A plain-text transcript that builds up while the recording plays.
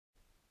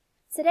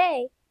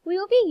Today, we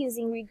will be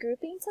using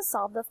regrouping to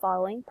solve the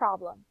following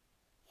problem.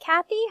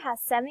 Kathy has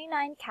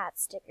 79 cat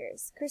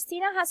stickers.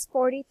 Kristina has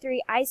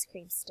 43 ice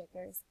cream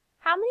stickers.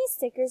 How many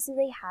stickers do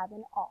they have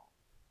in all?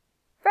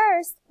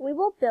 First, we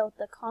will build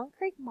the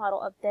concrete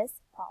model of this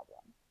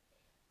problem.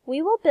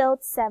 We will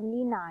build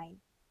 79,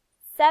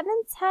 7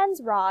 tens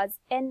rods,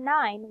 and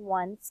 9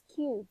 ones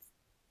cubes.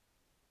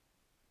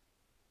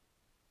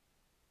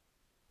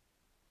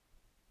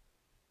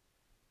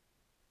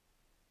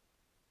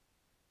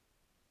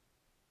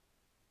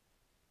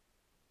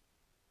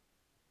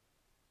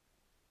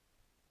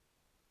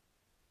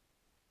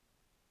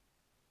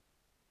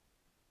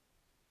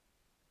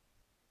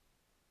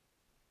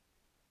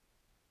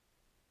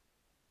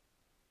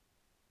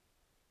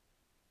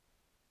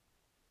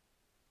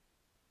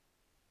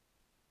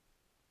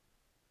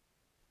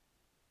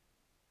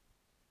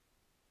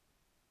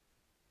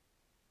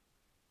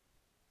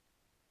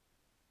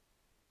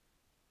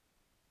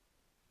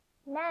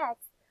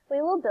 Next,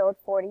 we will build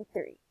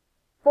 43,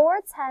 4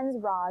 tens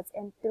rods,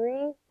 and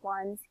 3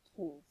 ones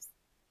cubes.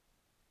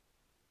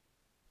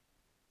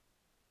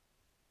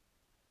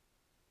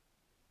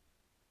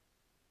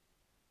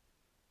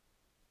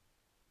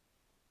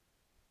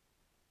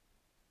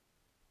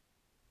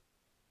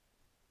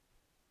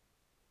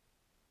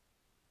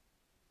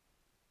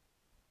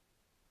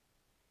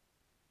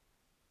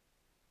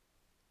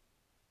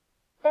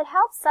 It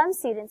helps some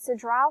students to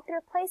draw out their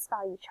place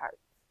value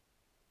charts.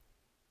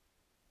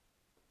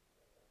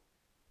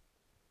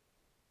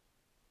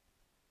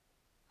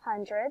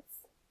 Hundreds,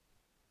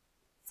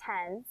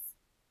 tens,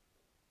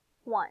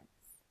 ones.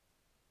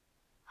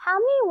 How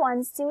many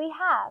ones do we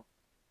have?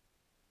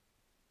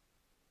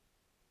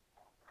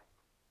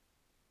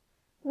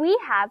 We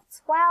have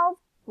 12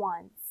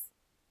 ones.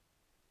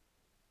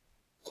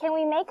 Can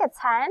we make a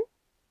 10?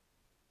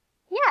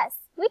 Yes,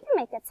 we can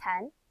make a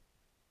 10.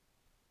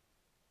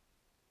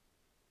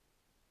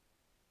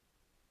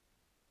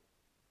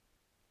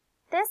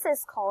 This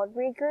is called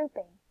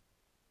regrouping.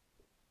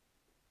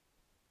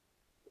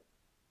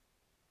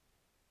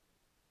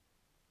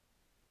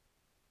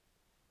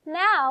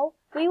 Now,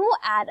 we will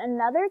add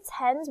another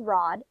tens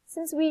rod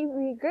since we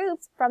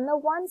regrouped from the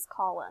ones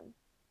column.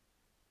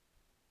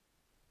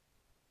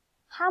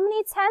 How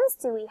many tens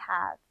do we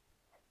have?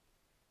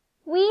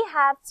 We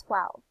have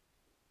 12.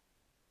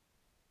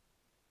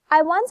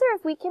 I wonder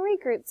if we can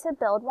regroup to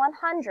build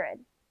 100.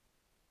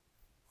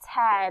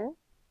 10,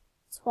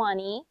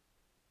 20,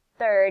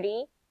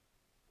 30,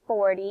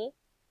 40,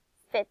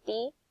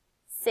 50,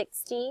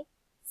 60,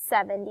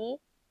 70,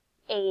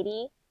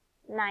 80,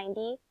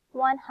 90,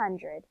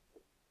 100.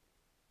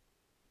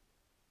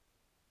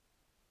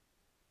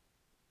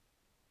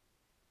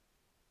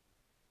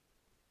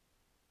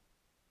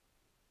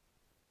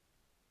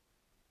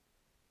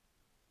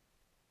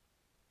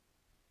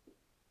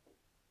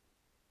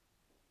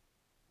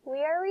 We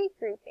are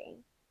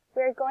regrouping.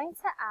 We are going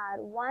to add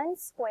 1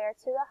 square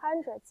to the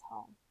hundreds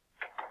home.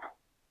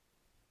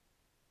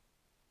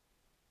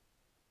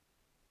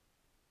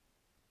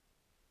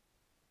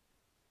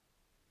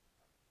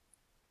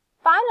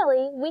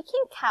 Finally, we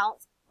can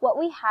count what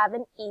we have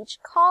in each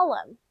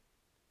column.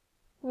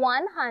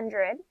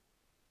 100,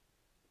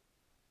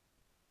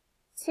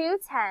 2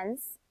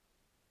 tens,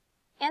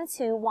 and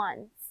 2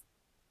 ones.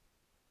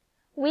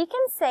 We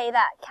can say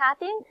that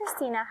Kathy and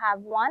Kristina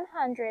have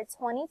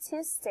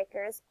 122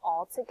 stickers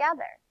all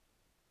together.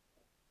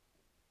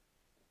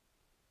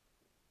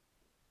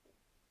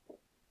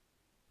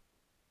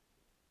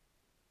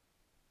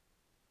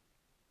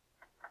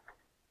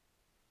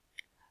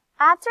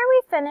 After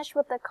we finish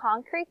with the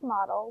concrete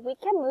model, we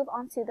can move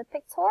on to the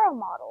pictorial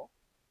model.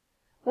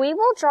 We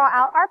will draw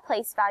out our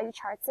place value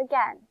charts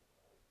again.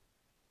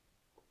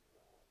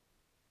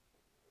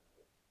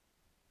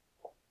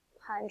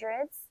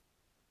 Hundreds,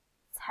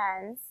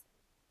 tens,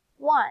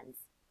 ones.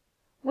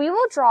 We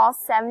will draw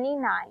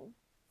 79,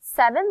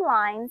 7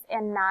 lines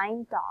and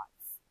 9 dots.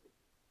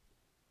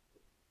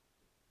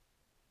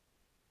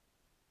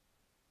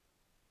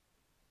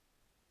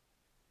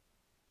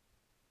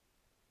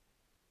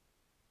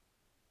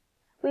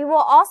 We will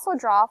also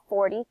draw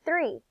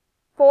 43,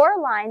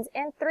 4 lines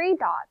and 3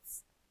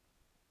 dots.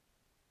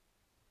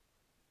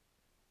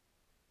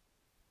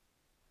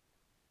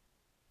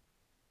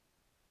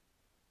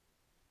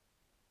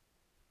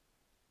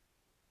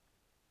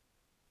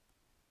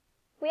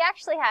 We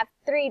actually have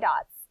 3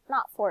 dots,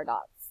 not 4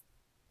 dots.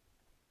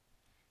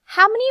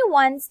 How many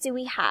ones do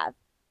we have?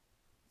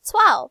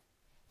 12.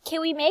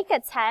 Can we make a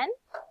 10?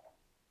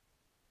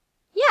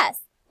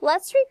 Yes,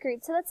 let's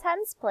regroup to the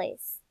tens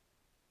place.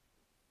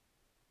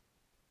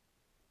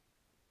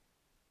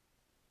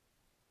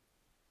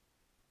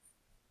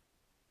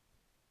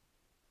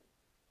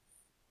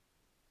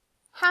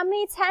 How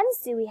many tens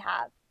do we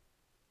have?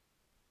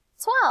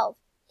 12.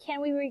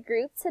 Can we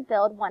regroup to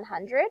build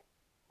 100?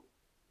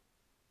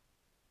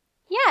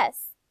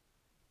 Yes.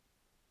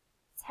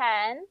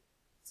 10,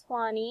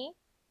 20,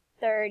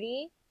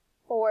 30,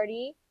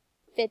 40,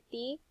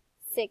 50,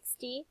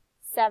 60,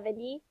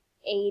 70,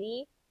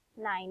 80,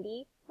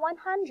 90,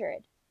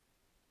 100.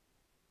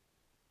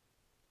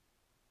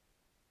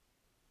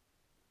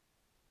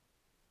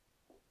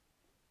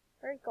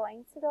 we're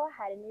going to go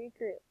ahead and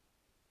regroup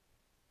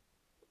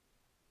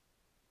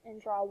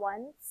and draw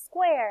one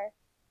square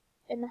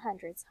in the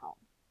hundreds home.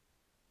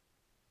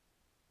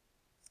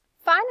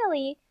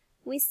 Finally,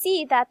 we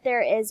see that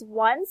there is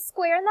one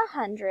square in the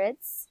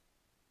hundreds,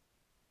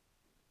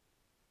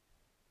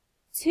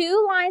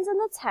 2 lines in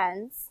the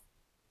tens,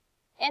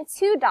 and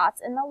 2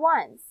 dots in the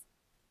ones.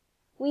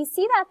 We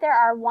see that there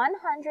are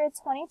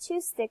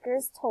 122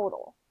 stickers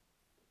total.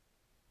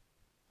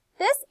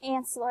 This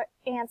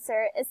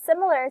answer is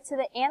similar to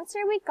the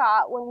answer we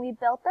got when we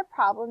built the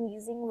problem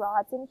using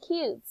rods and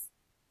cubes.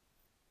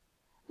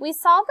 We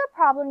solved the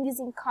problem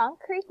using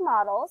concrete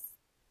models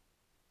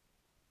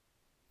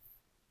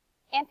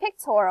and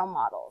pictorial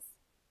models.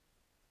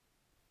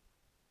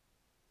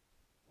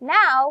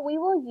 Now we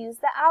will use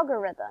the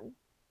algorithm.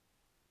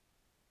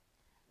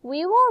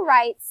 We will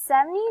write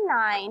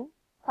 79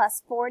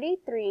 plus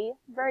 43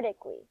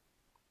 vertically.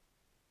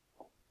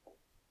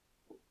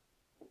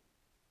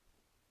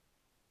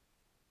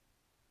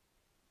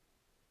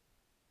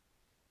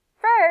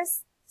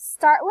 First,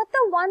 start with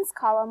the ones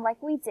column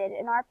like we did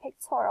in our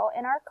pictorial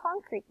in our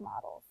concrete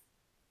models.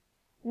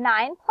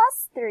 9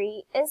 plus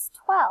 3 is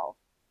 12.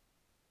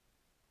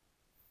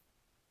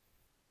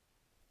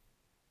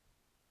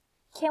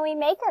 Can we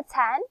make a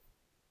 10?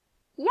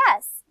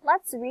 Yes,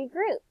 let's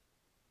regroup.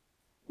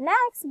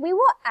 Next, we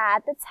will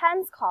add the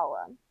tens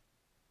column.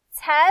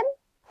 10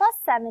 plus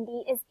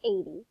 70 is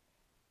 80.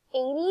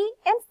 80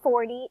 and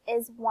 40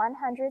 is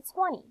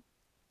 120.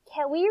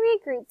 Can we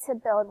regroup to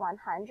build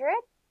 100?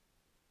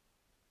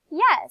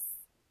 Yes.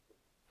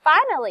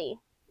 Finally,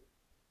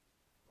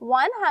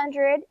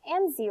 100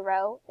 and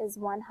 0 is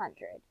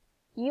 100.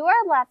 You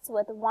are left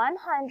with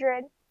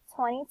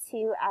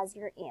 122 as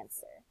your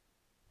answer.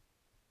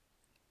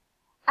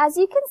 As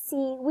you can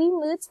see, we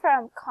moved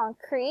from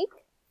concrete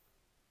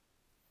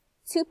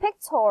to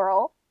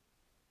pictorial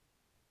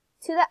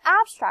to the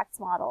abstract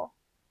model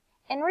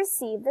and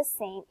received the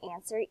same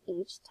answer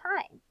each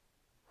time.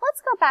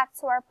 Let's go back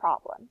to our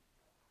problem.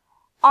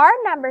 Our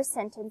number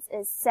sentence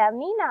is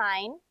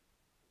 79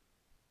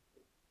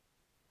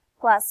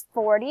 plus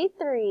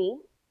 43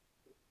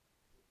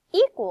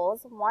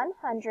 equals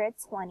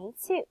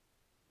 122.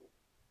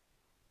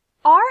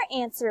 Our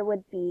answer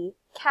would be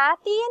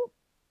Kathy and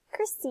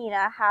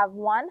Kristina have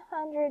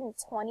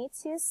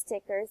 122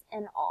 stickers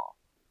in all.